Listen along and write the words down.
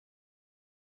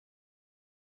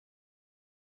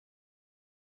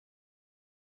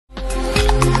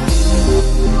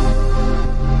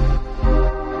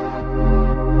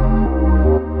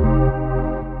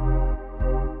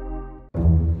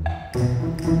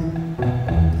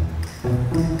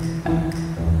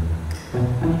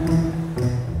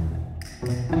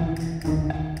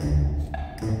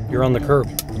you're on the curb.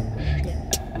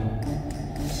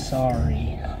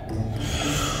 Sorry.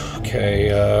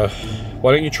 Okay,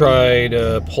 why don't you try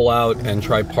to pull out and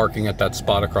try parking at that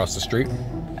spot across the street?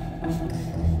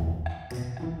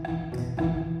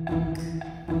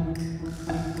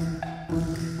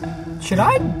 Should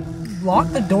I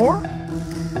lock the door?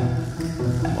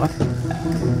 What?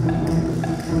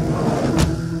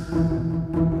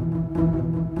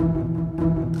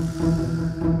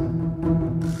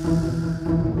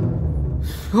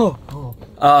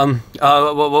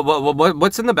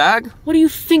 What's in the bag? What do you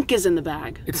think is in the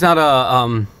bag? It's not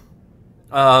a,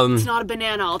 It's not a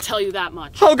banana, I'll tell you that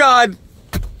much. Oh God!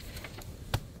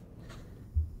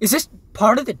 Is this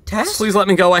part of the test? Please let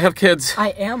me go, I have kids. I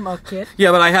am a kid.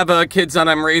 Yeah, but I have kids that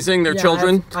I'm raising, they're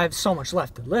children. I have so much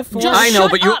left to live for. Just I know,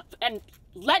 shut but you... up and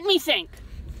let me think.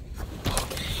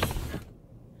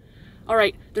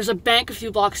 Alright, there's a bank a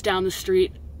few blocks down the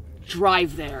street.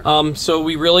 Drive there. So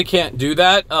we really can't do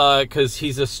that, because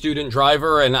he's a student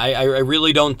driver, and I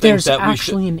really don't think that we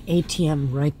should... There's actually an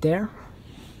ATM right there.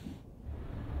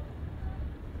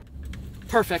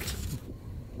 Perfect.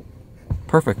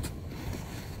 Perfect.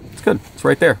 It's good. It's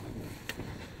right there.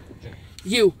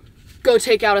 You, go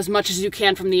take out as much as you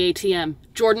can from the ATM.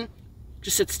 Jordan,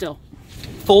 just sit still.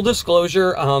 Full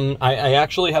disclosure, I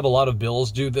actually have a lot of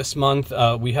bills due this month.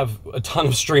 We have a ton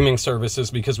of streaming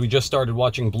services because we just started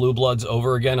watching Blue Bloods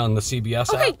over again on the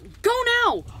CBS app. Okay, go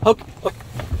now! Okay.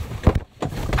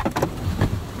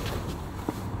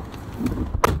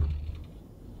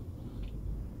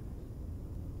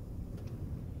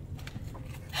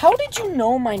 How did you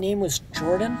know my name was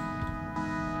Jordan?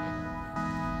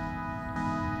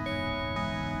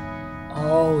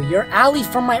 Oh, you're Allie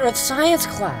from my Earth Science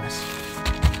class.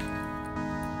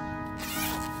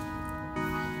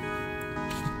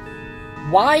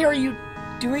 Why are you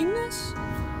doing this?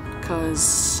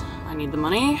 Because I need the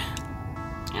money,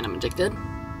 and I'm addicted.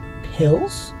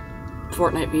 Pills?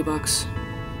 Fortnite V-Bucks.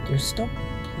 You're still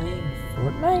playing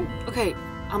Fortnite? Okay,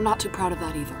 I'm not too proud of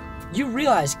that either. You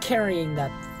realize carrying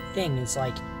that thing is,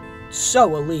 like,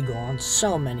 so illegal on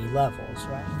so many levels,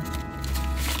 right?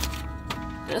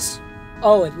 This?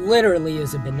 Oh, it literally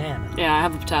is a banana. Yeah, I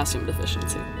have a potassium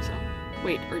deficiency, so...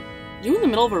 Wait, are you in the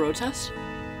middle of a road test?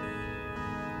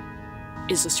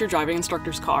 Is this your driving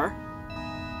instructor's car?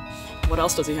 What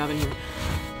else does he have in here?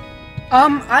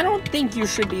 I don't think you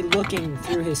should be looking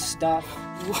through his stuff.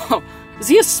 Whoa, is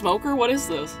he a smoker? What is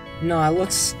this? No, it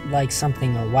looks like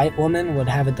something a white woman would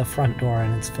have at the front door,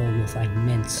 and it's filled with, like,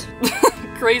 mints.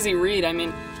 Crazy read, I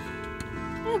mean...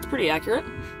 it's pretty accurate.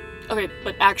 Okay,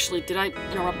 but actually, did I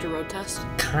interrupt your road test?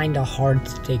 Kinda hard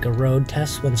to take a road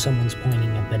test when someone's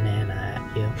pointing a banana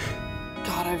at you.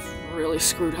 God, I've really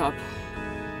screwed up.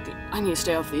 I need to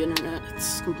stay off the internet.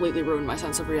 It's completely ruined my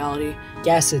sense of reality.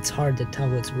 Guess it's hard to tell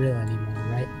what's real anymore,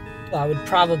 right? I would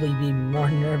probably be more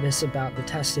nervous about the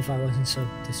test if I wasn't so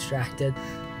distracted.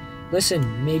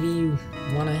 Listen, maybe you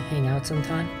want to hang out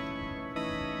sometime?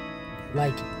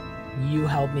 Like, you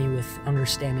help me with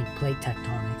understanding plate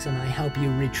tectonics, and I help you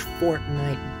reach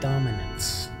Fortnite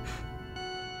dominance.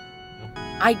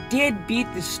 I did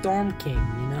beat the Storm King,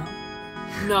 you know?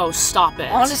 No, stop it.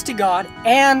 Honest to God,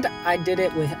 and I did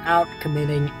it without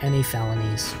committing any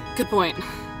felonies. Good point.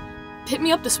 Hit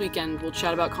me up this weekend. We'll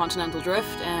chat about Continental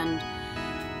Drift and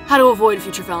how to avoid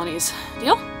future felonies.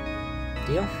 Deal?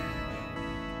 Deal?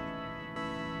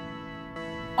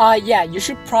 Yeah, you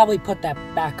should probably put that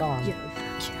back on.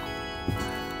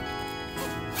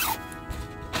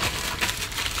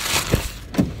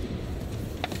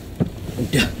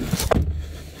 Yeah.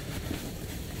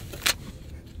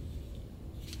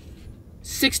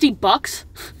 $60?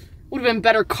 Would have been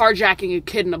better carjacking a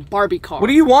kid in a Barbie car. What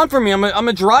do you want from me? I'm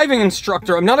a driving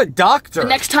instructor. I'm not a doctor. The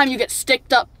next time you get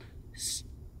sticked up...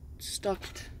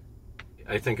 stucked...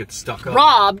 I think it's stuck up.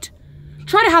 Robbed,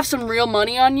 try to have some real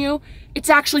money on you. It's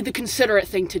actually the considerate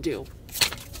thing to do.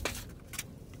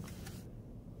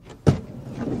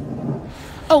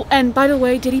 Oh, and by the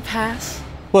way, did he pass?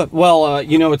 What? Well,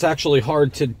 you know, it's actually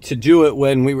hard to do it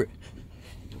when we were...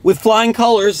 with flying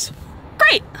colors.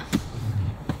 Great!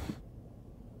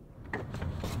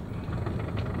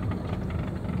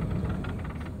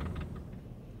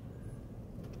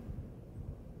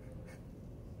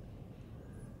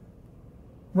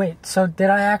 Wait, so did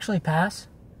I actually pass?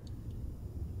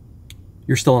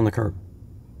 You're still on the curb.